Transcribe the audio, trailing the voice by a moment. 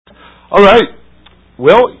All right.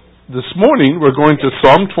 Well, this morning we're going to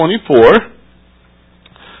Psalm 24.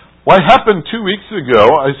 What happened 2 weeks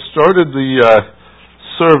ago, I started the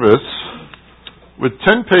service with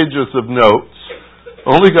 10 pages of notes,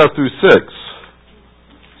 only got through 6.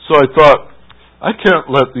 So I thought, I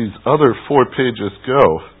can't let these other 4 pages go.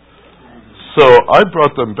 So I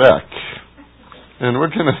brought them back. And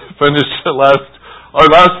we're going to finish our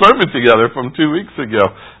last sermon together from 2 weeks ago.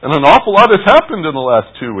 And an awful lot has happened in the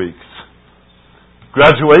last 2 weeks.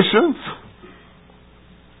 Graduations,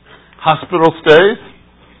 hospital stays.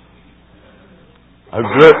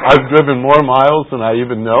 I've driven more miles than I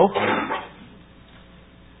even know.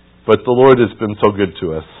 But the Lord has been so good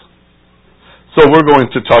to us. So we're going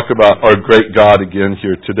to talk about our great God again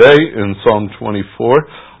here today in Psalm 24.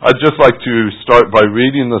 I'd just like to start by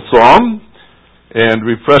reading the Psalm and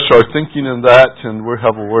refresh our thinking in that, and we'll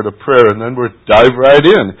have a word of prayer, and then we'll dive right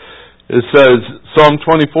in. It says, Psalm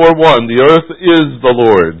 24:1, "The earth is the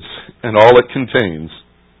Lord's, and all it contains,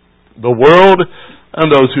 the world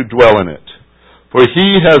and those who dwell in it. For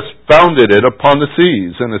He has founded it upon the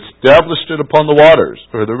seas, and established it upon the waters,"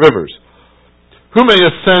 or the rivers. "Who may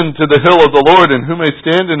ascend to the hill of the Lord, and who may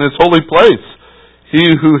stand in His holy place? He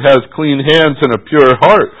who has clean hands and a pure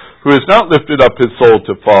heart, who has not lifted up his soul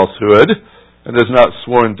to falsehood, and has not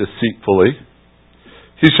sworn deceitfully.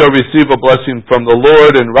 He shall receive a blessing from the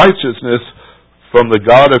Lord, and righteousness from the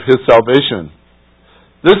God of his salvation.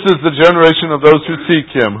 This is the generation of those who seek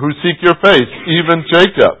Him, who seek your face, even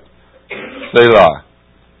Jacob. Selah.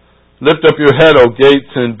 Lift up your head, O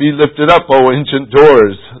gates, and be lifted up, O ancient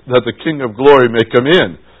doors, that the King of glory may come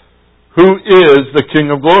in. Who is the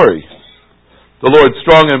King of glory? The Lord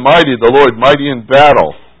strong and mighty, the Lord mighty in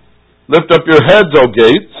battle. Lift up your heads, O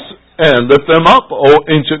gates, and lift them up, O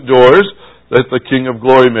ancient doors, that the King of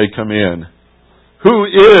glory may come in. Who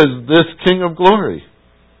is this King of glory?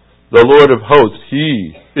 The Lord of hosts,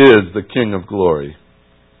 He is the King of glory."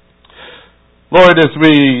 Lord, as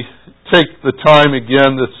we take the time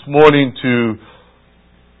again this morning to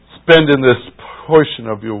spend in this portion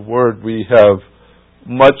of your word, we have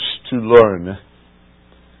much to learn.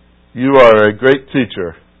 You are a great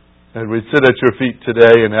teacher, and we sit at your feet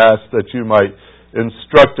today and ask that you might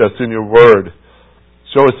instruct us in your word.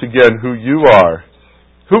 Show us again who you are,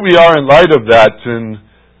 who we are in light of that, and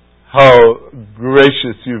how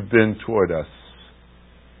gracious you've been toward us.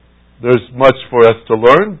 There's much for us to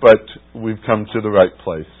learn, but we've come to the right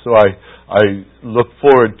place. So I look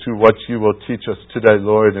forward to what you will teach us today,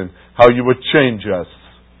 Lord, and how you would change us.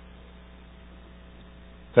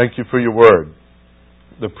 Thank you for your word,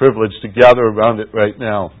 the privilege to gather around it right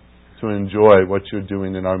now to enjoy what you're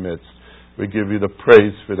doing in our midst. We give you the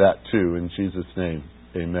praise for that too, in Jesus' name.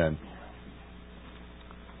 Amen.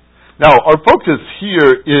 Now, our focus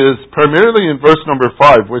here is primarily in verse number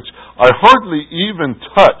 5, which I hardly even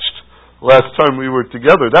touched last time we were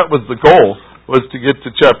together. That was the goal, was to get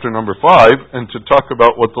to chapter number 5 and to talk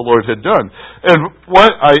about what the Lord had done. And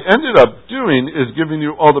what I ended up doing is giving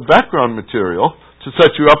you all the background material to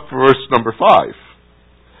set you up for verse number 5.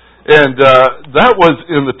 And that was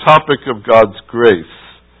in the topic of God's grace.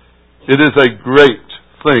 It is a great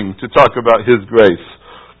thing to talk about His grace.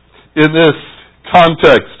 In this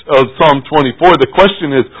context of Psalm 24, the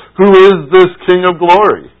question is, who is this King of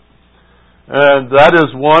glory? And that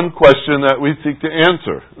is one question that we seek to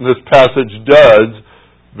answer. And this passage does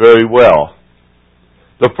very well.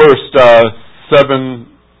 The first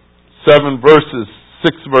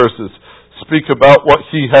 6 verses, speak about what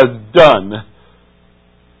He has done.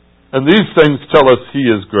 And these things tell us He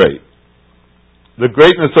is great. The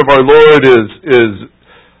greatness of our Lord is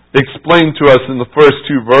explained to us in the first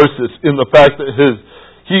 2 verses in the fact that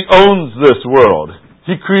He owns this world.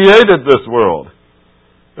 He created this world.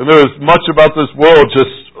 And there is much about this world.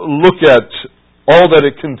 Just look at all that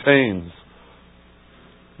it contains.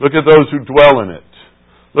 Look at those who dwell in it.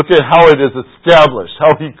 Look at how it is established,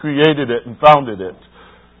 how He created it and founded it.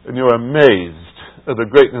 And you're amazed at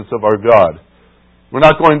the greatness of our God. We're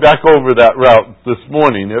not going back over that route this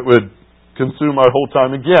morning. It would consume our whole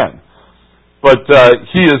time again. But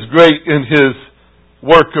He is great in His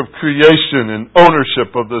work of creation and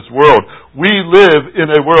ownership of this world. We live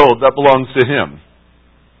in a world that belongs to Him.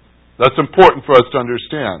 That's important for us to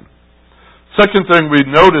understand. Second thing we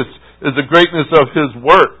notice is the greatness of His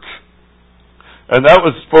work. And that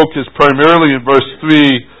was focused primarily in verse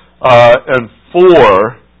 3 and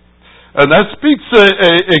 4. And that speaks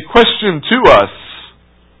a question to us.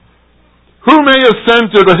 Who may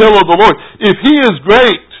ascend to the hill of the Lord? If He is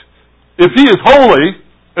great, if He is holy,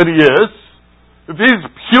 and He is, if He's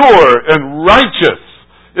pure and righteous,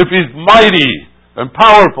 if He's mighty and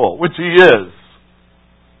powerful, which He is,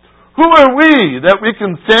 Who are we that we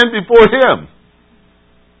can stand before Him?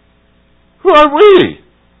 Who are we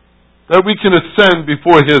that we can ascend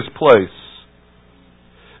before His place?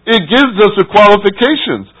 It gives us the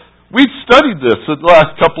qualifications. We studied this the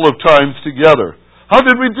last couple of times together. How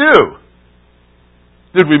did we do?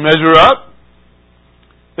 Did we measure up?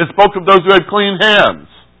 It spoke of those who had clean hands.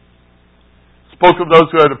 It spoke of those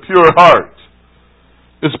who had a pure heart.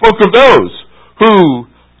 It spoke of those who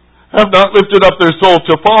have not lifted up their soul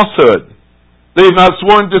to falsehood. They have not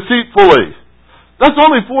sworn deceitfully. That's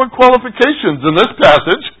only 4 qualifications in this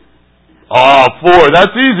passage. 4.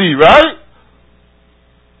 That's easy, right?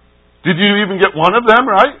 Did you even get one of them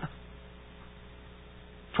right?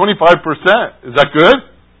 25%. Is that good?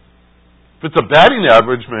 If it's a batting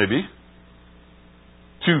average, maybe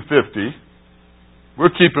 250. We'll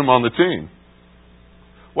keep him on the team.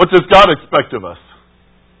 What does God expect of us?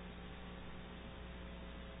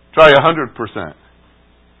 Try 100%.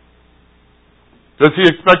 Does He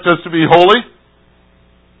expect us to be holy?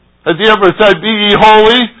 Has He ever said, "Be ye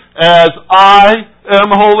holy as I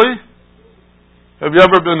am holy"? Have you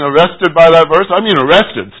ever been arrested by that verse? I mean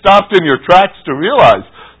arrested, stopped in your tracks to realize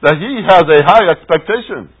that He has a high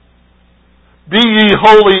expectation. Be ye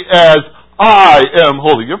holy as I am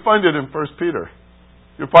holy. You'll find it in 1 Peter.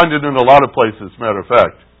 You'll find it in a lot of places, matter of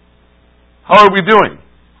fact. How are we doing?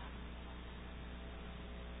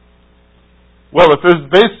 Well, if it's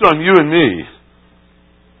based on you and me,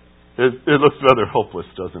 it looks rather hopeless,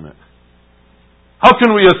 doesn't it? How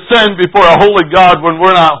can we ascend before a holy God when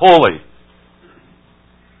we're not holy?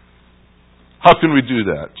 How can we do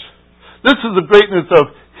that? This is the greatness of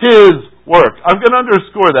His work. I'm going to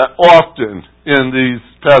underscore that often in these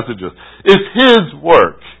passages. It's His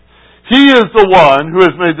work. He is the one who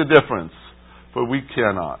has made the difference. But we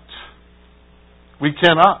cannot. We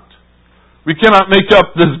cannot. We cannot make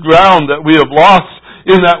up this ground that we have lost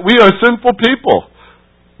in that we are sinful people.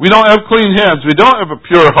 We don't have clean hands. We don't have a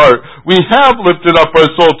pure heart. We have lifted up our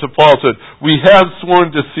soul to falsehood. We have sworn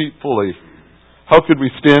deceitfully. How could we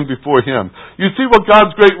stand before Him? You see what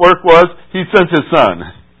God's great work was? He sent His Son.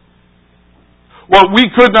 What we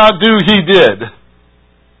could not do, He did.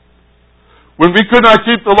 When we could not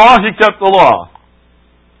keep the law, He kept the law.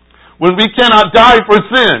 When we cannot die for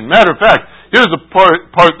sin, matter of fact, here's a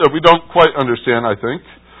part that we don't quite understand, I think.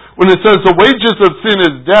 When it says the wages of sin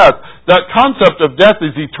is death, that concept of death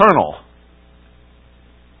is eternal.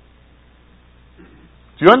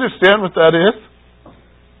 Do you understand what that is?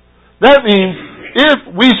 That means if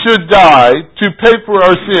we should die to pay for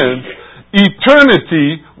our sins,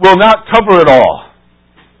 eternity will not cover it all.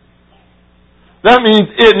 That means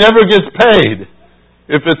it never gets paid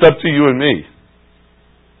if it's up to you and me.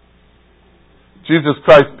 Jesus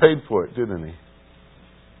Christ paid for it, didn't He?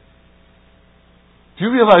 Do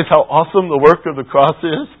you realize how awesome the work of the cross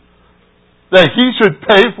is? That He should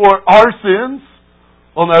pay for our sins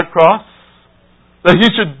on that cross? That He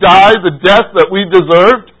should die the death that we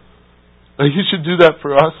deserved? That He should do that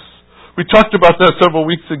for us? We talked about that several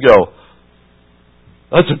weeks ago.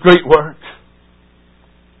 That's a great work.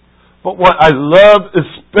 But what I love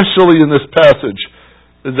especially in this passage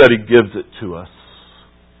is that He gives it to us.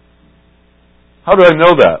 How do I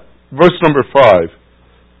know that? Verse number 5.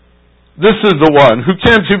 This is the one who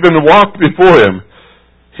can't even walk before Him.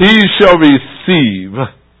 He shall receive.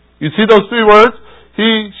 You see those 3 words?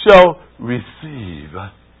 He shall receive.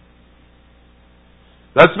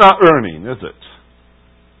 That's not earning, is it?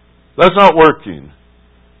 That's not working.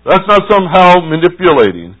 That's not somehow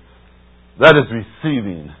manipulating. That is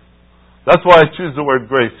receiving. That's why I choose the word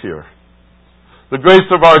grace here. The grace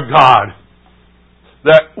of our God.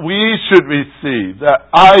 That we should receive, that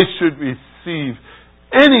I should receive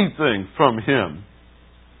anything from Him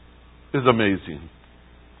is amazing.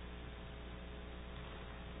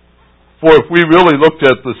 For if we really looked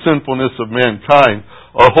at the sinfulness of mankind,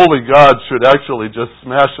 our holy God should actually just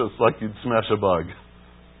smash us like He'd smash a bug.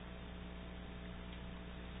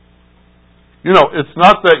 You know, it's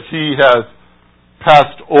not that He has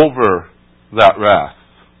passed over that wrath.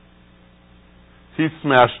 He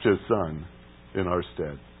smashed His Son in our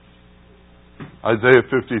stead. Isaiah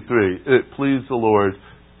 53, it pleased the Lord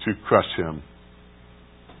to crush Him.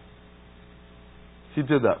 He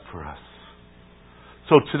did that for us.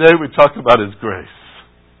 So today we talk about His grace.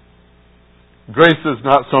 Grace is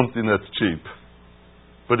not something that's cheap,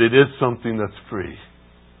 but it is something that's free.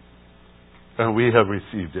 And we have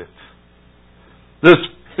received it. This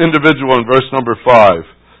individual in verse number 5,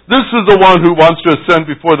 this is the one who wants to ascend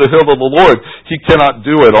before the hill of the Lord. He cannot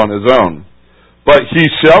do it on his own. But he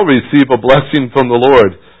shall receive a blessing from the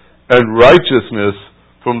Lord and righteousness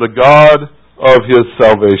from the God of his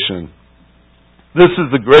salvation. This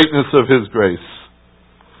is the greatness of His grace.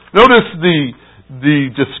 Notice the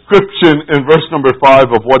description in verse number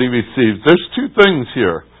 5 of what he receives. There's two things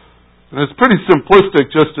here. And it's pretty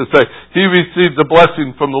simplistic just to say, he received the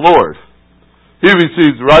blessing from the Lord. He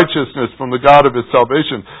receives righteousness from the God of his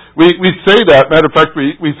salvation. We say that, matter of fact,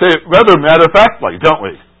 we say it rather matter-of-factly, don't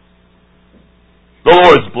we? The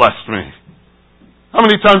Lord's blessed me. How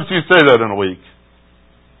many times do you say that in a week?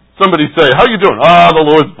 Somebody say, how you doing? The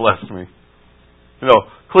Lord's blessed me. You know,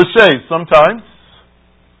 cliches sometimes.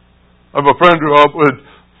 I have a friend who would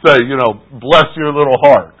say, bless your little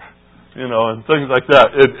heart, and things like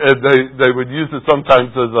that. And they would use it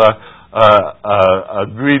sometimes as a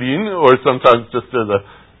greeting, or sometimes just as a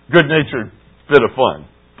good-natured bit of fun.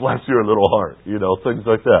 Bless your little heart, things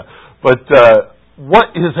like that. But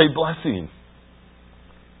what is a blessing?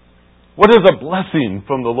 What is a blessing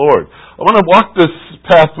from the Lord? I want to walk this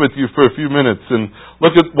path with you for a few minutes and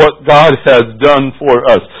look at what God has done for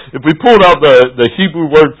us. If we pulled out the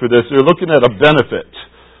Hebrew word for this, you're looking at a benefit.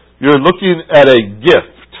 You're looking at a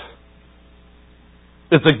gift.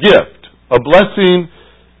 It's a gift. A blessing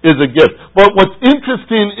is a gift. But what's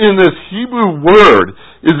interesting in this Hebrew word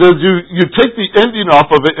is as you take the ending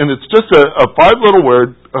off of it, and it's just a five-letter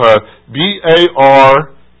word,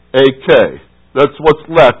 B-A-R-A-K. That's what's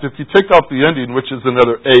left. If you take off the ending, which is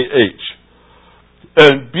another A-H.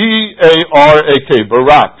 And B-A-R-A-K,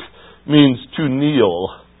 barak, means to kneel.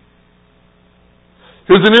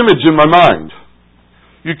 Here's an image in my mind.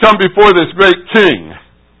 You come before this great king.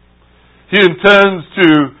 He intends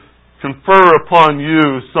to confer upon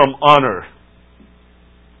you some honor.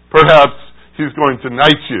 Perhaps he's going to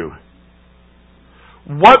knight you.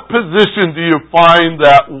 What position do you find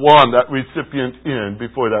that recipient in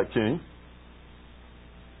before that king?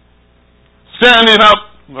 Standing up,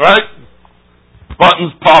 right?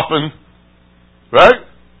 Buttons popping, right?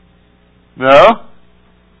 No?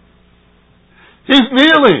 He's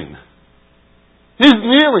kneeling. He's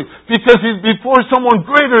kneeling because he's before someone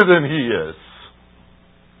greater than he is.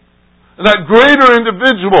 And that greater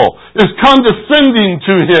individual is condescending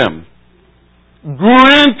to him,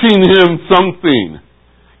 granting him something,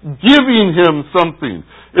 giving him something.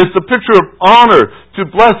 It's a picture of honor to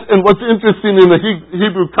bless. And what's interesting in the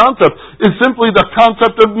Hebrew concept is simply the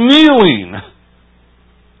concept of kneeling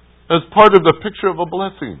as part of the picture of a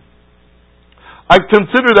blessing. I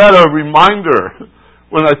consider that a reminder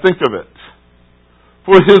when I think of it.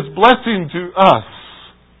 For his blessing to us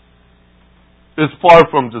is far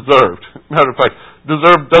from deserved. Matter of fact,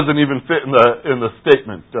 deserved doesn't even fit in the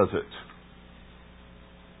statement, does it?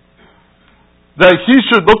 That he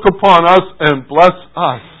should look upon us and bless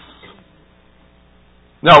us.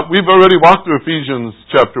 Now, we've already walked through Ephesians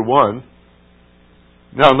chapter 1.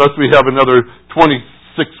 Now, unless we have another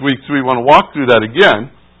 26 weeks we want to walk through that again,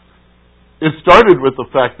 it started with the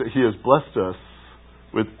fact that he has blessed us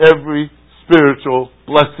with every spiritual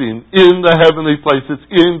blessing in the heavenly places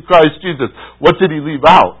in Christ Jesus. What did he leave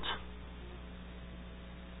out?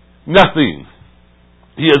 Nothing.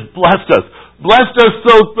 He has blessed us. Blessed us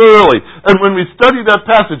so thoroughly. And when we study that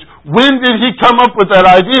passage, when did he come up with that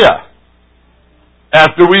idea?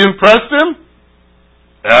 After we impressed him?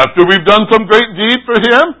 After we've done some great deed for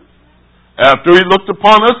him? After he looked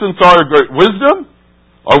upon us and saw our great wisdom?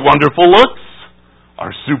 Our wonderful looks?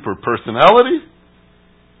 Our super personality?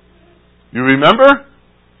 You remember?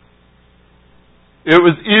 It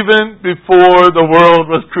was even before the world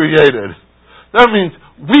was created. That means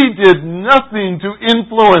we did nothing to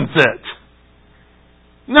influence it.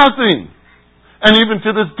 Nothing. And even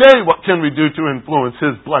to this day, what can we do to influence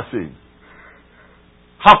his blessing?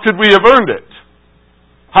 How could we have earned it?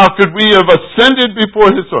 How could we have ascended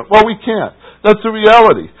before his throne? Well, we can't. That's the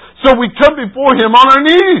reality. So we come before him on our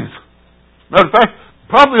knees. Matter of fact,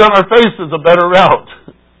 probably on our face is a better route.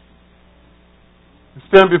 We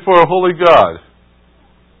stand before a holy God.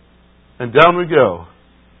 And down we go.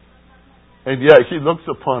 And yet he looks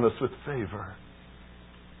upon us with favor.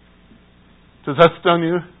 Does that stun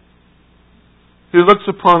you? He looks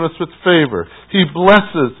upon us with favor. He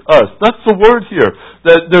blesses us. That's the word here.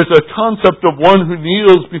 That there's a concept of one who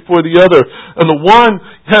kneels before the other. And the one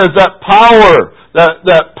has that power.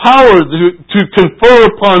 That power to confer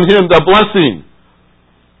upon him the blessing.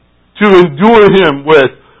 To endure him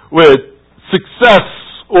with success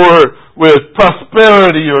or with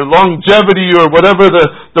prosperity or longevity or whatever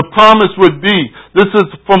the promise would be. This is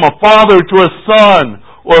from a father to a son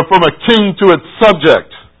or from a king to its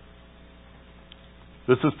subject.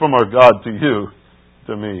 This is from our God to you,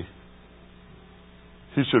 to me.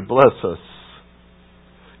 He should bless us.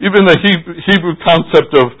 Even the Hebrew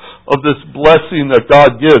concept of this blessing that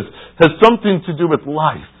God gives has something to do with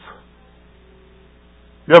life.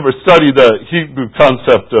 You ever study the Hebrew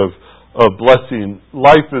concept of blessing?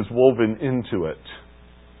 Life is woven into it.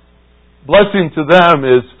 Blessing to them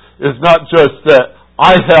is not just that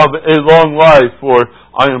I have a long life, or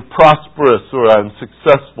I am prosperous, or I am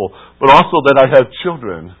successful, but also that I have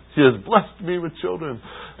children. He has blessed me with children,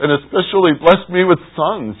 and especially blessed me with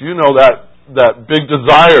sons. You know that big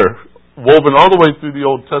desire woven all the way through the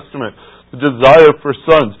Old Testament, the desire for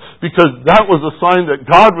sons, because that was a sign that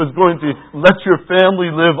God was going to let your family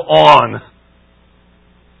live on.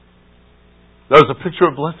 That was a picture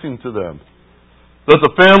of blessing to them. That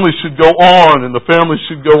the family should go on, and the family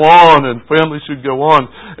should go on, and family should go on.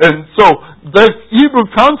 And so, the Hebrew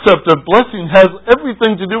concept of blessing has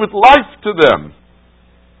everything to do with life to them.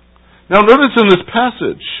 Now notice in this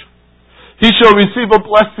passage, he shall receive a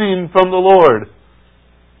blessing from the Lord.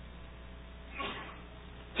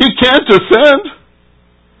 He can't ascend.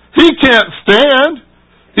 He can't stand.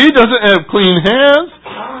 He doesn't have clean hands.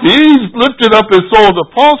 He's lifted up his soul to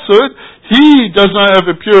falsehood. He does not have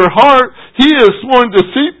a pure heart. He is sworn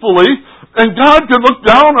deceitfully. And God can look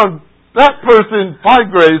down on that person by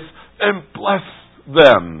grace and bless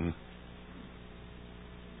them.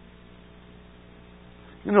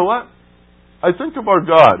 You know what? I think of our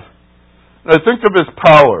God. And I think of His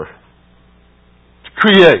power to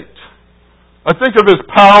create. I think of His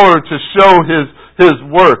power to show His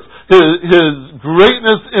work, His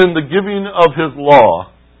greatness in the giving of His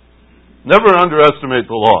law. Never underestimate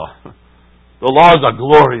the law. The law is a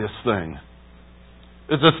glorious thing.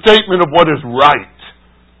 It's a statement of what is right,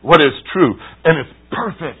 what is true, and it's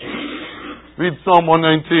perfect. Read Psalm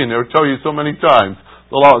 119. It will tell you so many times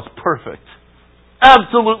the law is perfect.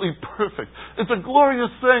 Absolutely perfect. It's a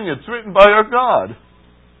glorious thing. It's written by our God.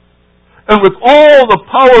 And with all the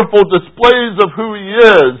powerful displays of who He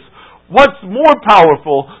is, what's more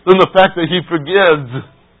powerful than the fact that He forgives?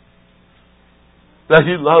 That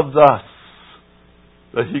He loves us?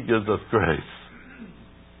 That He gives us grace?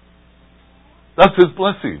 That's His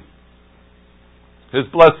blessing. His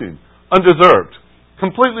blessing. Undeserved.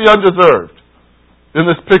 Completely undeserved. In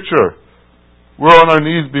this picture, we're on our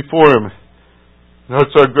knees before Him.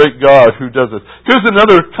 It's our great God who does it. Here's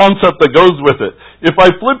another concept that goes with it. If I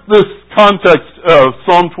flip this context of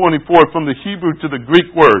Psalm 24 from the Hebrew to the Greek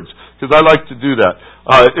words, because I like to do that,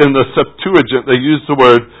 in the Septuagint they use the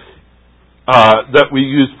word that we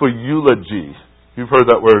use for eulogy. You've heard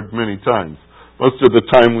that word many times. Most of the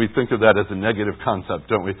time we think of that as a negative concept,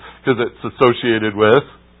 don't we? Because it's associated with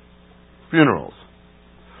funerals.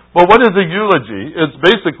 But what is a eulogy? It's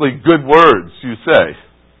basically good words you say.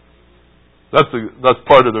 That's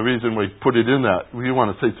part of the reason we put it in that. We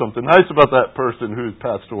want to say something nice about that person who's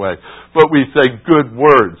passed away. But we say good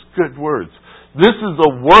words. Good words. This is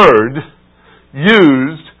a word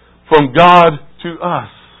used from God to us.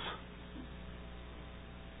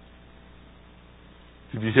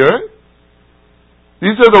 Did you hear it?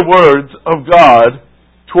 These are the words of God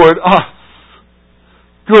toward us.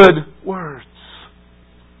 Good words.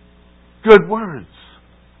 Good words.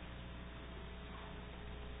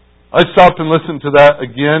 I stop and listen to that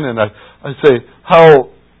again, and I say, how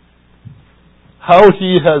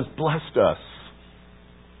He has blessed us.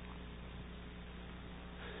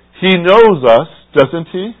 He knows us, doesn't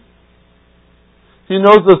He? He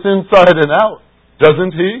knows us inside and out,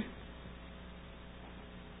 doesn't He?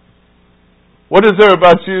 What is there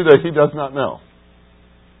about you that He does not know?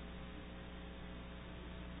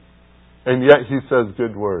 And yet He says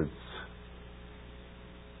good words.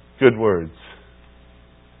 Good words.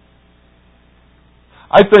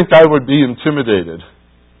 I think I would be intimidated.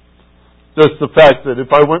 Just the fact that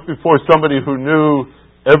if I went before somebody who knew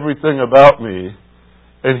everything about me,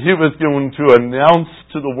 and he was going to announce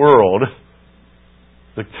to the world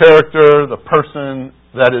the character, the person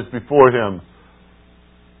that is before him,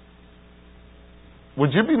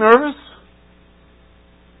 would you be nervous?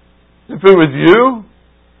 If it was you,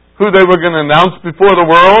 who they were going to announce before the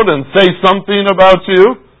world and say something about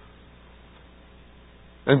you?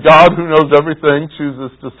 And God, who knows everything,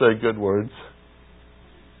 chooses to say good words.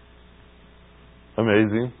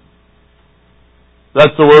 Amazing.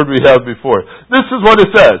 That's the word we have before. This is what it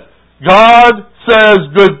says. God says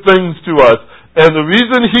good things to us. And the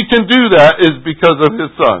reason He can do that is because of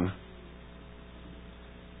His Son.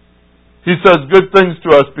 He says good things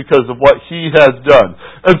to us because of what He has done.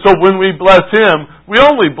 And so when we bless Him, we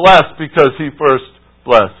only bless because He first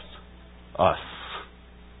blessed us.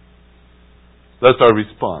 That's our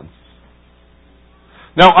response.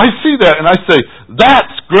 Now, I see that and I say,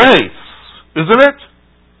 that's grace, isn't it?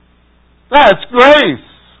 That's grace.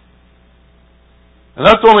 And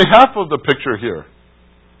that's only half of the picture here.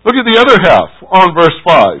 Look at the other half on verse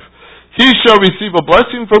 5. he shall receive a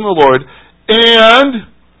blessing from the Lord and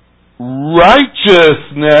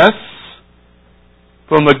righteousness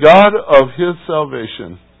from the God of his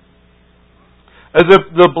salvation. As if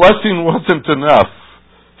the blessing wasn't enough.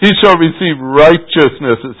 He shall receive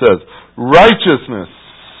righteousness, it says. Righteousness.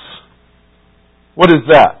 What is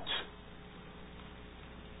that?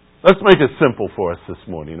 Let's make it simple for us this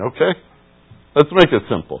morning, okay? Let's make it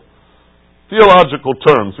simple. Theological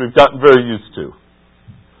terms we've gotten very used to.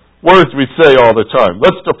 Words we say all the time.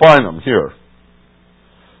 Let's define them here.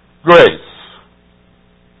 Grace.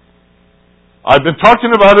 I've been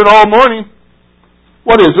talking about it all morning.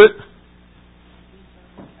 What is it?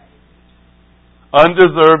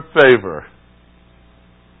 Undeserved favor.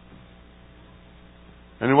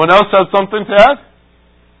 Anyone else have something to add?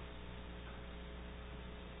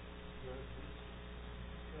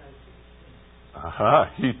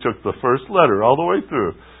 Aha, he took the first letter all the way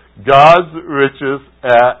through. God's riches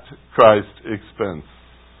at Christ's expense.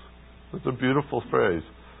 That's a beautiful phrase.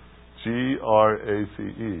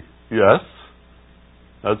 Grace. Yes,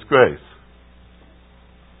 that's grace.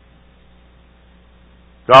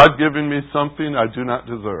 God giving me something I do not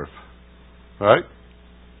deserve. Right?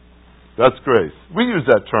 That's grace. We use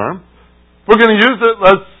that term. If we're going to use it,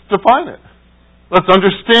 let's define it. Let's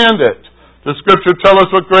understand it. Does Scripture tell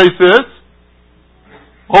us what grace is?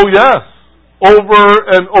 Oh, yes. Over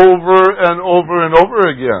and over and over and over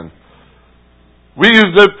again. We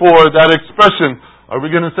use it for that expression. Are we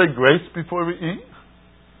going to say grace before we eat?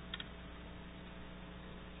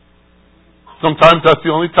 Sometimes that's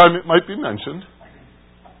the only time it might be mentioned.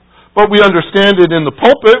 But we understand it in the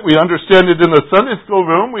pulpit. We understand it in the Sunday school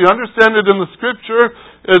room. We understand it in the Scripture.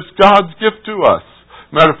 It's God's gift to us.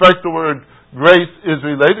 Matter of fact, the word grace is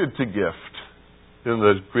related to gift in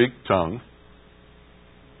the Greek tongue.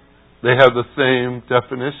 They have the same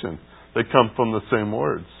definition. They come from the same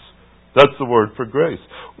words. That's the word for grace.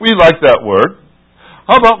 We like that word.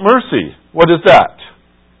 How about mercy? What is that?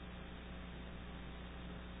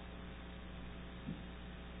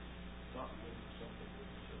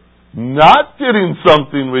 Not getting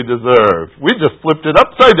something we deserve. We just flipped it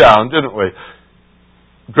upside down, didn't we?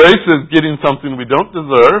 Grace is getting something we don't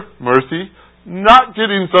deserve. Mercy, not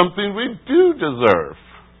getting something we do deserve.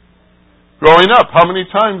 Growing up, how many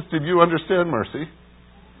times did you understand mercy?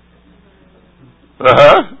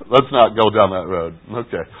 Let's not go down that road.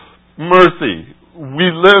 Okay. Mercy.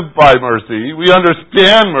 We live by mercy. We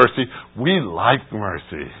understand mercy. We like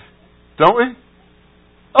mercy. Don't we?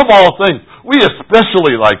 Of all things, we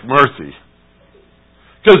especially like mercy.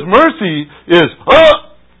 Because mercy is,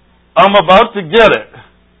 I'm about to get it,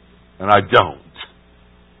 and I don't.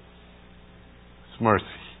 It's mercy.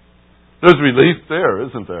 There's relief there,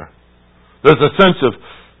 isn't there? There's a sense of,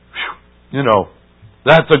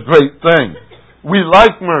 that's a great thing. We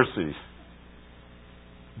like mercy.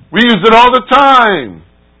 We use it all the time.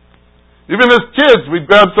 Even as kids, we'd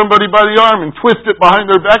grab somebody by the arm and twist it behind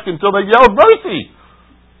their back until they yelled, mercy!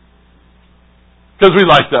 Because we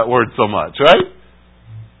like that word so much, right?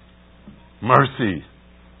 Mercy.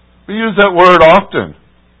 We use that word often.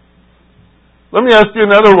 Let me ask you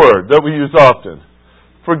another word that we use often.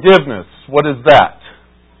 Forgiveness. What is that?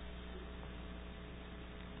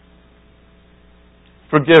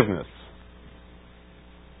 Forgiveness.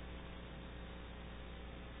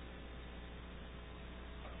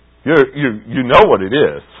 You know what it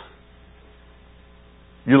is.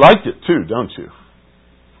 You like it too, don't you?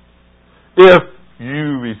 If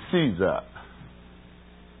you receive that.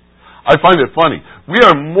 I find it funny. We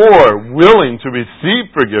are more willing to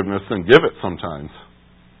receive forgiveness than give it sometimes.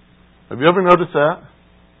 Have you ever noticed that?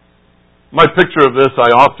 My picture of this,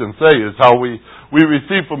 I often say, is how we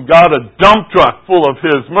receive from God a dump truck full of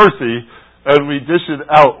His mercy, and we dish it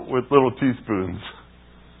out with little teaspoons.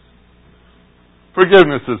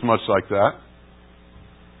 Forgiveness is much like that.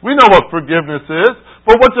 We know what forgiveness is,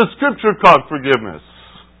 but what does Scripture call forgiveness?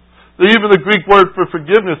 Even the Greek word for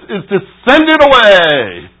forgiveness is to send it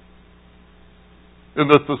away. In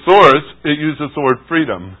the thesaurus, it uses the word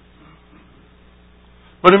freedom.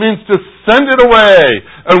 But it means to send it away.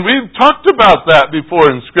 And we've talked about that before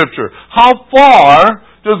in Scripture. How far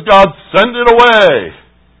does God send it away?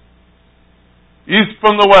 East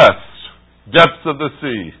from the west, depths of the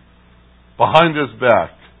sea, behind His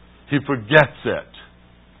back. He forgets it.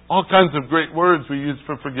 All kinds of great words we use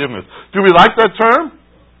for forgiveness. Do we like that term?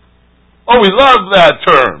 Oh, we love that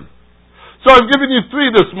term. So I've given you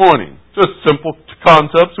 3 this morning. Just simple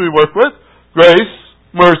concepts we work with. Grace,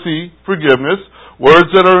 mercy, forgiveness.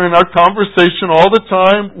 Words that are in our conversation all the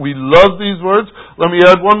time. We love these words. Let me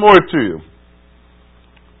add one more to you.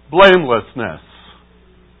 Blamelessness.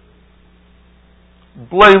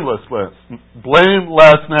 blamelessness.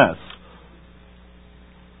 Blamelessness.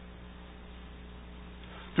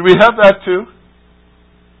 Do we have that too?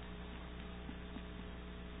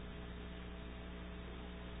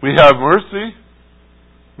 We have mercy.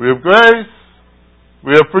 We have grace.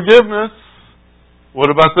 We have forgiveness. What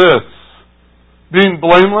about this? Being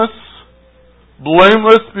blameless.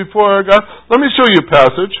 Blameless before our God. Let me show you a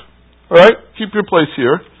passage. All right? Keep your place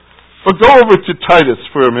here. But go over to Titus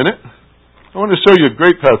for a minute. I want to show you a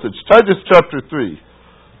great passage. Titus chapter 3.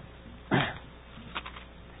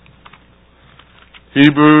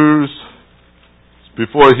 Hebrews. It's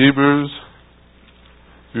before Hebrews.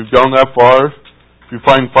 If you've gone that far. If you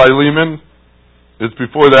find Philemon, it's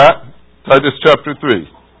before that. Titus chapter 3.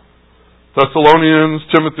 Thessalonians,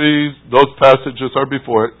 Timothy, those passages are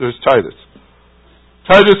before it. There's Titus.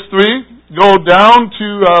 Titus 3, go down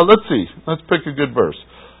to, let's pick a good verse.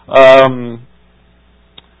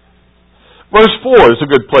 Verse 4 is a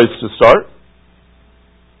good place to start.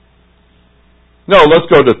 No, let's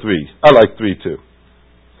go to 3. I like 3 too.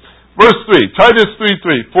 Verse 3, Titus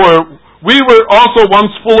 3:3. For we were also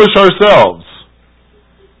once foolish ourselves.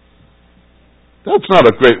 That's not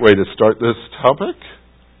a great way to start this topic,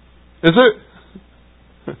 is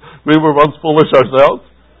it? We were once foolish ourselves,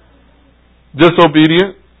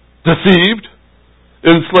 disobedient, deceived,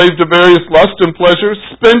 enslaved to various lusts and pleasures,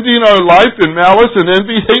 spending our life in malice and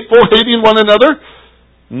envy, hateful, hating one another.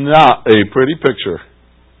 Not a pretty picture.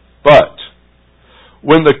 But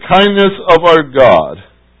when the kindness of our God,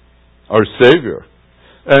 our Savior,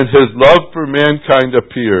 and His love for mankind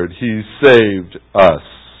appeared, He saved us.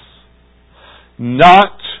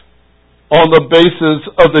 Not on the basis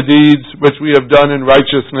of the deeds which we have done in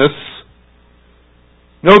righteousness.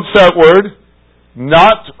 Notice that word.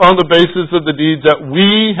 Not on the basis of the deeds that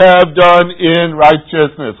we have done in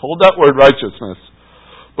righteousness. Hold that word, righteousness.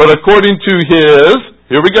 But according to His,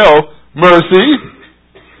 here we go, mercy,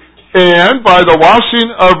 and by the washing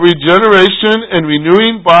of regeneration and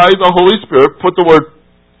renewing by the Holy Spirit. Put the word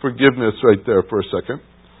forgiveness right there for a second.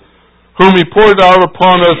 Whom He poured out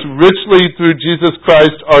upon us richly through Jesus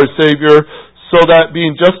Christ our Savior, so that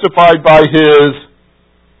being justified by His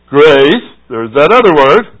grace, there's that other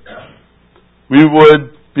word, we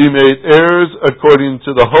would be made heirs according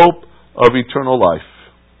to the hope of eternal life.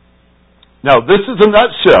 Now, this is a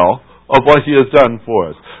nutshell of what He has done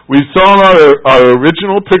for us. We saw our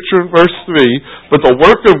original picture in verse 3, but the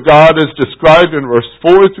work of God is described in verse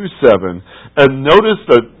 4 through 7. And notice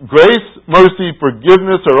that grace, mercy,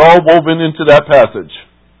 forgiveness are all woven into that passage.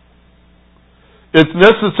 It's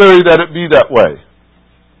necessary that it be that way.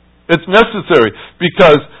 It's necessary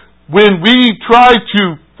because when we try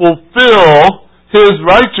to fulfill His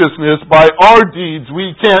righteousness by our deeds,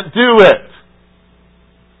 we can't do it.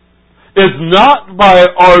 It's not by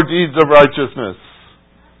our deeds of righteousness.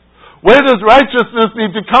 Where does righteousness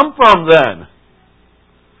need to come from then?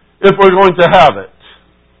 If we're going to have it.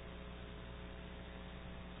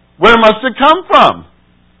 Where must it come from?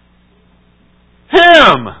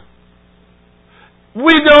 Him.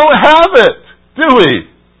 We don't have it, do we?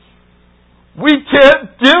 We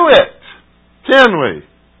can't do it, can we?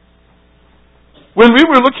 When we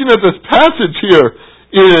were looking at this passage here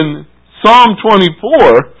in Psalm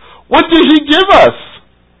 24, what did He give us?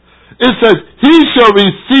 It says, He shall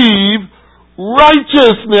receive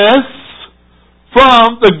righteousness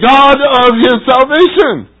from the God of His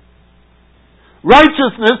salvation.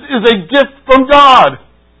 Righteousness is a gift from God.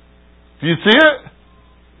 Do you see it?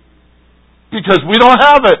 Because we don't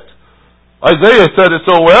have it. Isaiah said it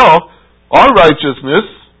so well. Our righteousness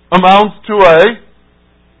amounts to a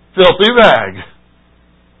filthy rag.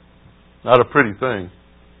 Not a pretty thing.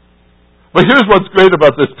 But here's what's great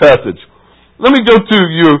about this passage. Let me go to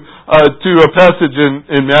you to a passage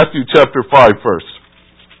in Matthew chapter 5 first.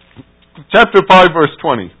 Chapter 5, verse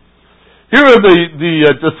 20. Here are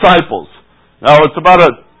the disciples. Now, it's about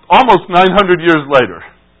almost 900 years later.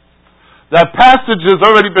 That passage has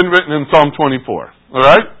already been written in Psalm 24. All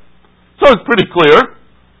right? So it's pretty clear.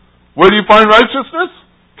 Where do you find righteousness?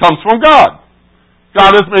 Comes from God.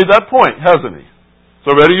 God has made that point, hasn't He? It's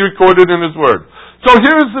already recorded in His Word. So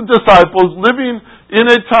here's the disciples living in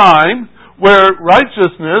a time where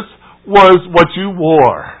righteousness was what you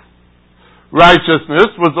wore.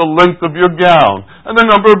 Righteousness was the length of your gown and the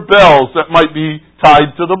number of bells that might be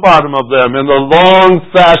tied to the bottom of them and the long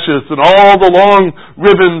sashes and all the long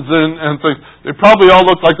ribbons and things. They probably all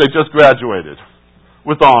look like they just graduated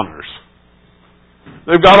with honors.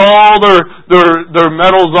 They've got all their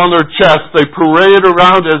medals on their chest. They parade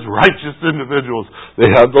around as righteous individuals.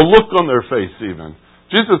 They have the look on their face even.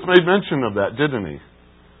 Jesus made mention of that, didn't He?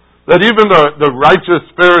 That even the righteous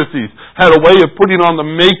Pharisees had a way of putting on the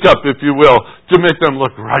makeup, if you will, to make them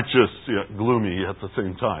look righteous yet gloomy at the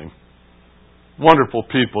same time. Wonderful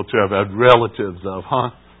people to have had relatives of,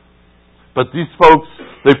 huh? But these folks,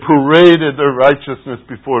 they paraded their righteousness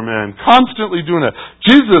before man, constantly doing that.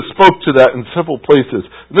 Jesus spoke to that in several places.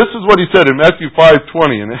 This is what he said in Matthew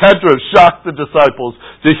 5:20, and it had to have shocked the disciples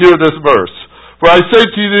to hear this verse. For I say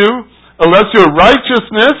to you, unless your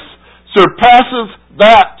righteousness surpasses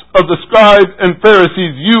that of the scribes and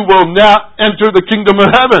Pharisees, you will not enter the kingdom of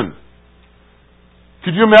heaven.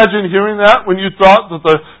 Could you imagine hearing that when you thought that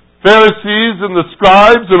the Pharisees and the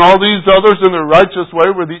scribes and all these others in their righteous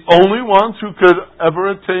way were the only ones who could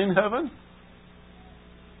ever attain heaven?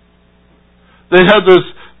 They had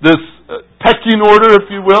this pecking order,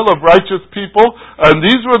 if you will, of righteous people, and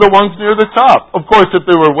these were the ones near the top. Of course, if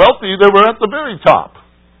they were wealthy, they were at the very top.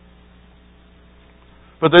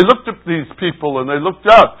 But they looked at these people and they looked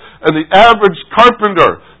up, and the average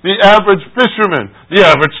carpenter, the average fisherman, the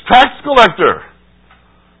average tax collector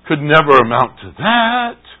could never amount to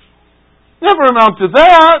that. Never amount to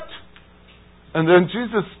that. And then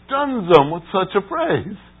Jesus stuns them with such a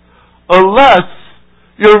phrase. Unless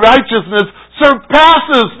your righteousness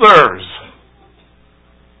surpasses theirs,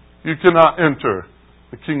 you cannot enter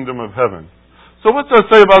the kingdom of heaven. So what's that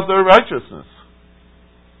say about their righteousness?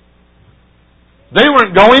 They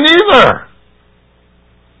weren't going either.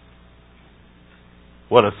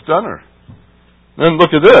 What a stunner. Then look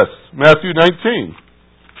at this. Matthew 19.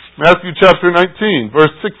 Matthew chapter 19, verse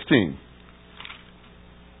 16.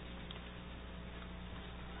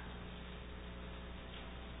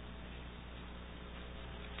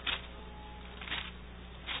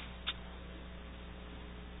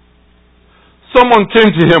 Someone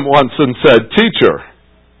came to him once and said, Teacher.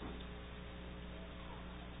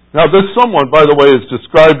 Now this someone, by the way, is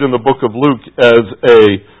described in the book of Luke as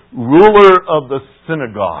a ruler of the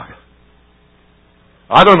synagogue.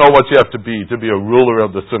 I don't know what you have to be a ruler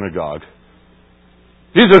of the synagogue.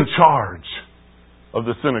 He's in charge of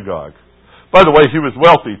the synagogue. By the way, he was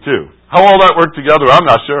wealthy too. How all that worked together, I'm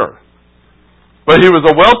not sure. But he was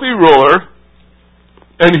a wealthy ruler,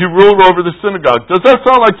 and he ruled over the synagogue. Does that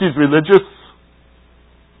sound like he's religious?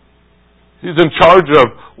 He's in charge of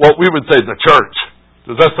what we would say the church.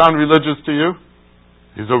 Does that sound religious to you?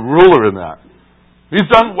 He's a ruler in that. He's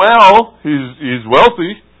done well. He's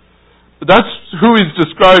wealthy. That's who he's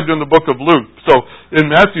described in the book of Luke. So in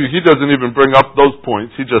Matthew, he doesn't even bring up those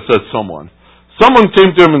points. He just says someone. Someone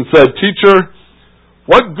came to him and said, Teacher,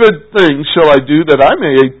 what good thing shall I do that I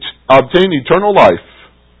may obtain eternal life?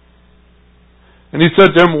 And he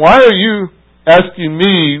said to him, Why are you asking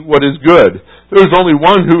me what is good? There is only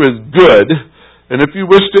one who is good, and if you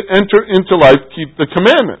wish to enter into life, keep the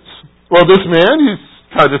commandments. Well, this man, he's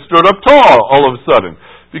kind of stood up tall all of a sudden,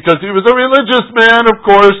 because he was a religious man, of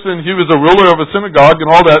course, and he was a ruler of a synagogue and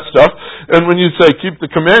all that stuff. And when you say keep the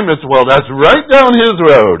commandments, well, that's right down his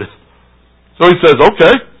road. So he says,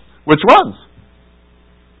 okay, which ones?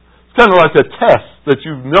 It's kind of like a test that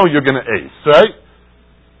you know you're going to ace, right?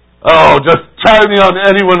 Oh, just try me on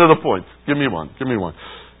any one of the points. Give me one.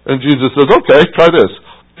 And Jesus says, okay, try this.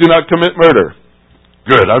 Do not commit murder.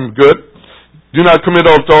 Good, I'm good. Do not commit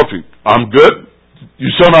adultery. I'm good. You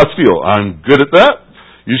shall not steal. I'm good at that.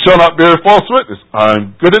 You shall not bear false witness.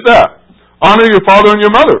 I'm good at that. Honor your father and your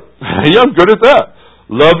mother. Yeah, I'm good at that.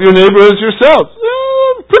 Love your neighbor as yourself.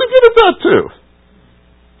 I'm pretty good at that too.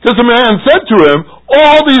 Because the man said to him,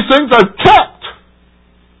 all these things I've kept.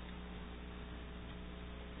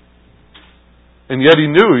 And yet he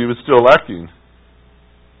knew he was still lacking.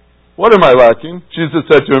 What am I lacking? Jesus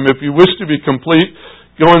said to him, if you wish to be complete,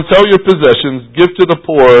 go and sell your possessions, give to the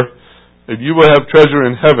poor, and you will have treasure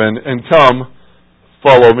in heaven, and come,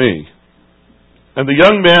 follow me. And the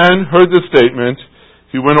young man heard the statement.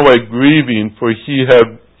 He went away grieving, for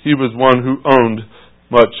he was one who owned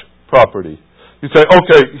much property. You say,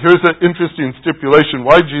 okay, here's an interesting stipulation.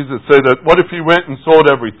 Why did Jesus say that? What if he went and sold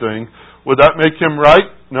everything? Would that make him right?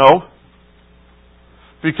 No.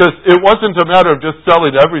 Because it wasn't a matter of just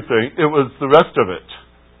selling everything. It was the rest of it.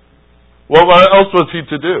 Well, what else was he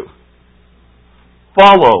to do?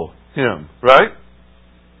 Follow him, right?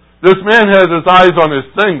 This man has his eyes on his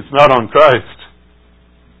things, not on Christ.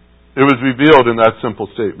 It was revealed in that simple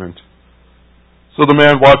statement. So the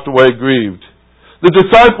man walked away grieved. The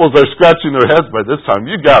disciples are scratching their heads by this time.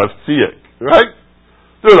 You got to see it, right?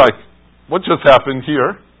 They're like, what just happened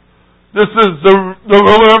here? This is the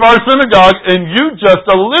ruler of our synagogue, and you just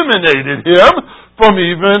eliminated him from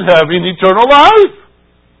even having eternal life.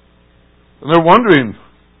 And they're wondering,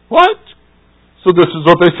 what? So this is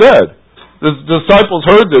what they said. The disciples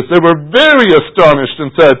heard this. They were very astonished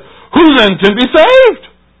and said, Who then can be saved?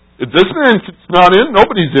 If this man's not in,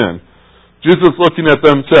 nobody's in. Jesus, looking at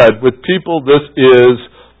them, said, with people this is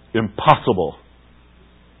impossible.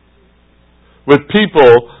 With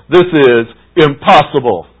people this is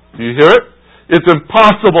impossible. Do you hear it? It's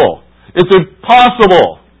impossible. It's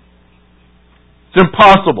impossible. It's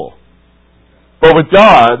impossible. But with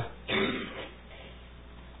God,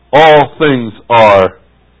 all things are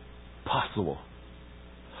possible.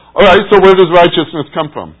 All right, so where does righteousness come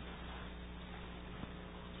from?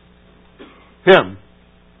 Him.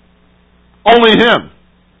 Only Him.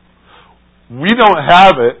 We don't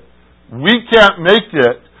have it. We can't make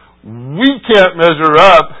it. We can't measure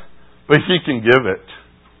up, but He can give it.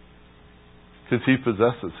 Because He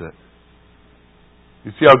possesses it.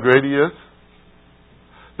 You see how great He is?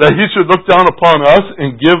 That He should look down upon us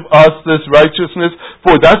and give us this righteousness.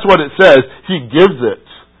 For that's what it says. He gives it.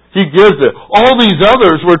 He gives it. All these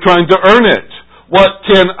others were trying to earn it. What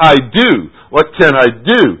can I do? What can I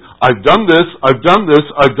do? I've done this, I've done this,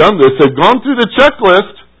 I've done this. They've gone through the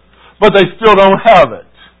checklist, but they still don't have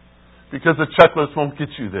it. Because the checklist won't get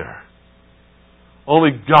you there.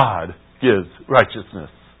 Only God gives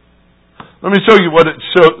righteousness. Let me show you what it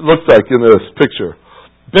looks like in this picture.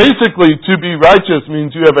 Basically, to be righteous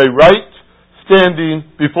means you have a right standing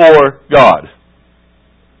before God.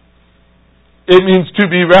 It means to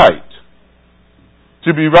be right.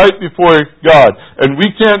 To be right before God. And we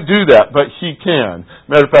can't do that, but He can.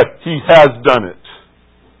 Matter of fact, He has done it.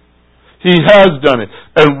 He has done it.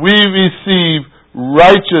 And we receive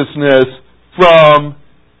righteousness from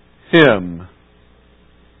Him.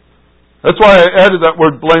 That's why I added that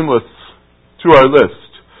word blameless to our list.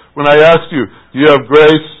 When I asked you, do you have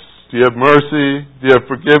grace? Do you have mercy? Do you have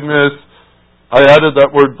forgiveness? I added that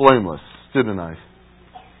word blameless, didn't I?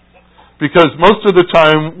 Because most of the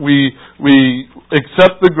time we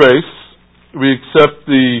accept the grace, we accept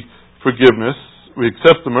the forgiveness, we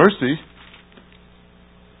accept the mercy,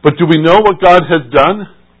 but do we know what God has done?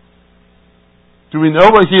 Do we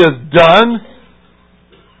know what He has done?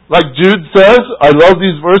 Like Jude says, I love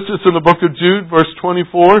these verses in the book of Jude, verse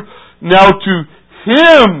 24. Now to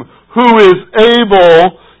Him who is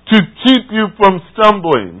able to keep you from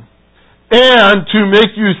stumbling and to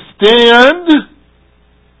make you stand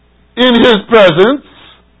in His presence,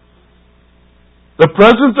 the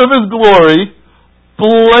presence of His glory,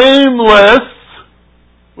 blameless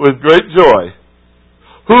with great joy.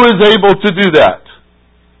 Who is able to do that?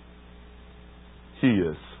 He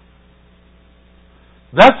is.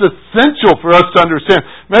 That's essential for us to understand.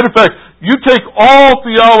 Matter of fact, you take all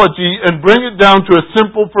theology and bring it down to a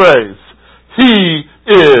simple phrase. He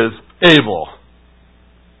is able.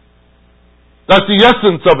 That's the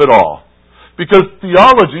essence of it all. Because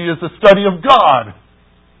theology is the study of God.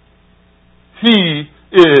 He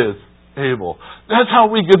is able. That's how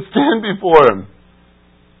we can stand before Him.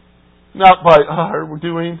 Not by our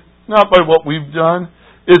doing, not by what we've done.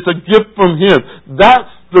 It's a gift from Him.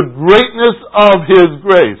 That's the greatness of His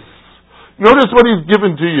grace. Notice what He's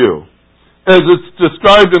given to you. As it's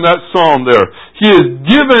described in that psalm there. He has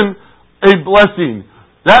given a blessing.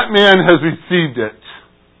 That man has received it.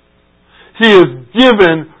 He has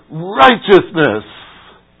given righteousness.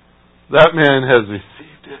 That man has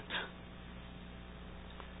received it.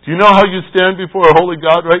 Do you know how you stand before a holy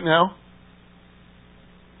God right now?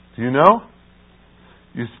 Do you know?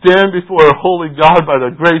 You stand before a holy God by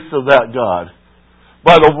the grace of that God,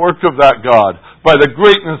 by the work of that God, by the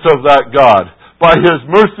greatness of that God, by His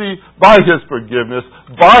mercy, by His forgiveness,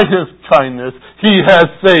 by His kindness. He has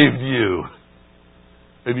saved you.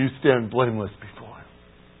 And you stand blameless before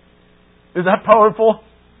Him. Is that powerful?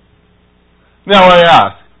 Now I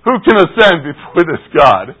ask, who can ascend before this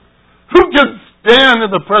God? Who can stand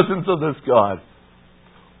in the presence of this God?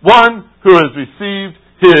 One who has received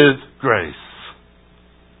His grace.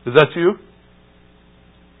 Is that you?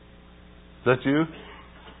 Is that you?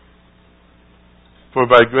 For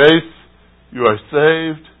by grace you are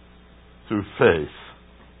saved through faith.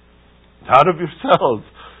 Not of yourselves.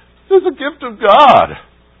 It's a gift of God.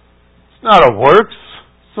 It's not of works,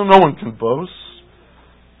 so no one can boast.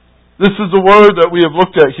 This is the word that we have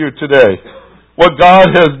looked at here today. What God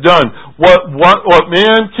has done. What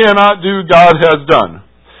man cannot do, God has done.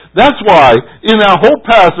 That's why, in that whole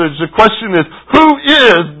passage, the question is, who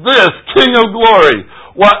is this King of glory?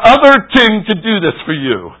 What other king could do this for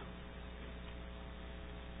you?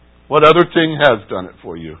 What other king has done it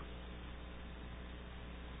for you?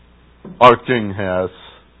 Our King has.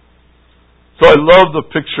 So I love the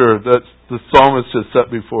picture that the psalmist has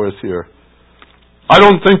set before us here. I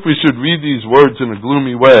don't think we should read these words in a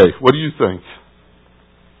gloomy way. What do you think?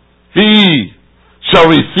 He shall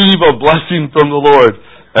receive a blessing from the Lord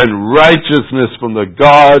and righteousness from the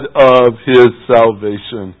God of his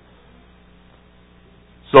salvation.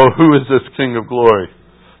 So who is this King of glory?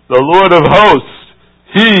 The Lord of hosts.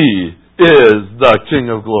 He is the King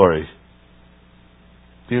of glory.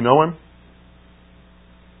 Do you know him?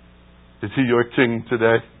 Is he your king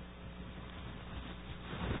today?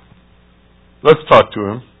 Let's talk to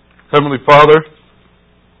him. Heavenly Father,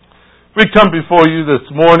 we come before you this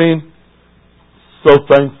morning so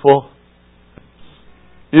thankful.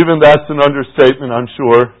 Even that's an understatement, I'm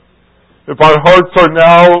sure. If our hearts are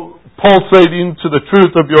now pulsating to the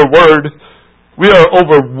truth of your word, we are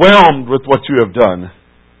overwhelmed with what you have done.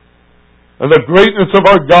 And the greatness of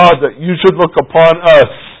our God, that you should look upon us,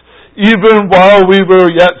 even while we were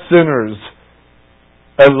yet sinners,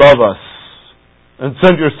 and love us, and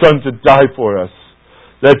send your Son to die for us,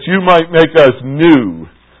 that you might make us new,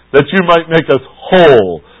 that you might make us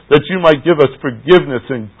whole, that you might give us forgiveness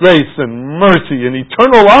and grace and mercy and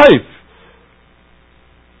eternal life.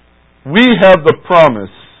 We have the promise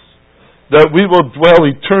that we will dwell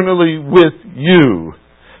eternally with you.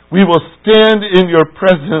 We will stand in your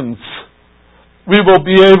presence. We will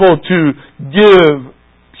be able to give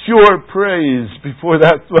pure praise before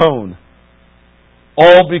that throne.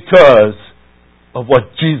 All because of what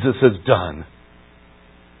Jesus has done.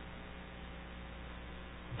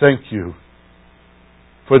 Thank you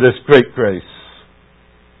for this great grace.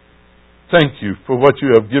 Thank you for what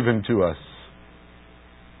you have given to us.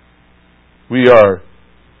 We are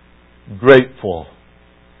grateful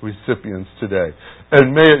recipients today.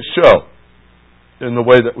 And may it show in the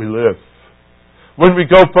way that we live. When we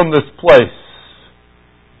go from this place,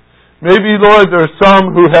 maybe, Lord, there are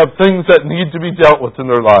some who have things that need to be dealt with in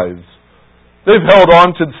their lives. They've held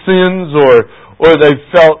on to sins or they've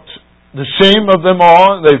felt the shame of them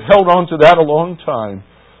all. They've held on to that a long time.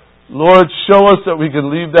 Lord, show us that we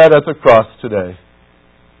can leave that at the cross today.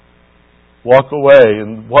 Walk away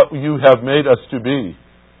in what you have made us to be.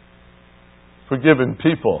 Forgiven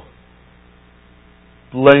people.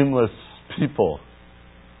 Blameless people.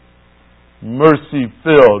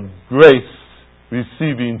 Mercy-filled,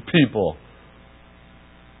 grace-receiving people.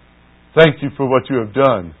 Thank you for what you have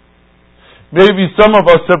done. Maybe some of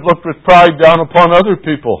us have looked with pride down upon other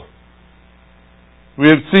people. We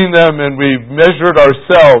have seen them and we've measured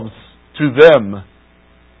ourselves to them.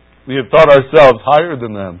 We have thought ourselves higher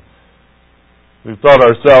than them. We've thought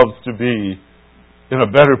ourselves to be in a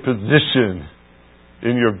better position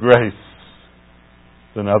in your grace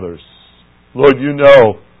than others. Lord, you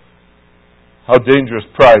know how dangerous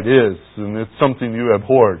pride is, and it's something you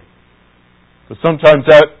abhorred. But sometimes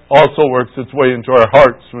that also works its way into our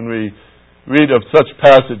hearts when we read of such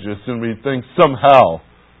passages and we think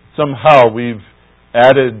somehow we've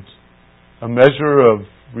added a measure of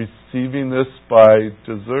receiving this by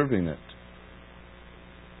deserving it.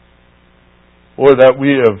 Or that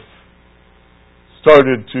we have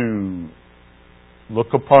started to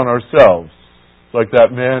look upon ourselves like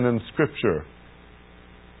that man in Scripture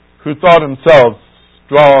who thought himself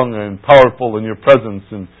strong and powerful in your presence,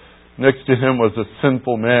 and next to him was a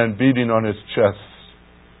sinful man beating on his chest.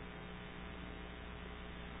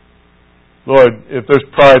 Lord, if there's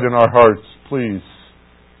pride in our hearts, please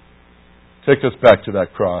take us back to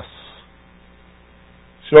that cross.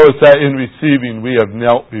 Show us that in receiving we have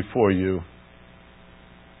knelt before you.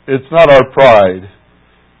 It's not our pride.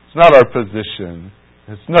 It's not our position.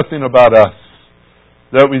 It's nothing about us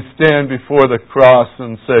that we stand before the cross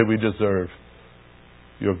and say we deserve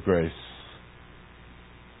your grace.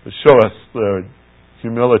 But show us, Lord,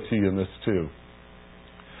 humility in this too.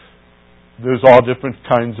 There's all different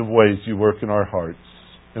kinds of ways you work in our hearts.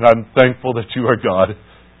 And I'm thankful that you are God.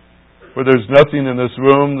 For there's nothing in this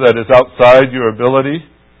room that is outside your ability.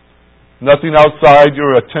 Nothing outside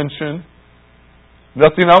your attention.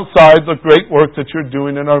 Nothing outside the great work that you're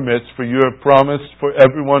doing in our midst. For you have promised for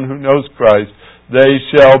everyone who knows Christ, they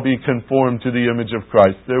shall be conformed to the image of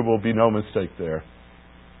Christ. There will be no mistake there.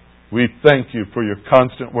 We thank you for your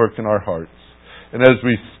constant work in our hearts. And as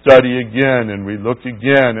we study again and we look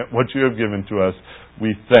again at what you have given to us,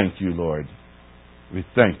 we thank you, Lord. We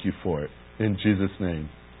thank you for it. In Jesus' name,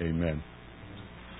 amen.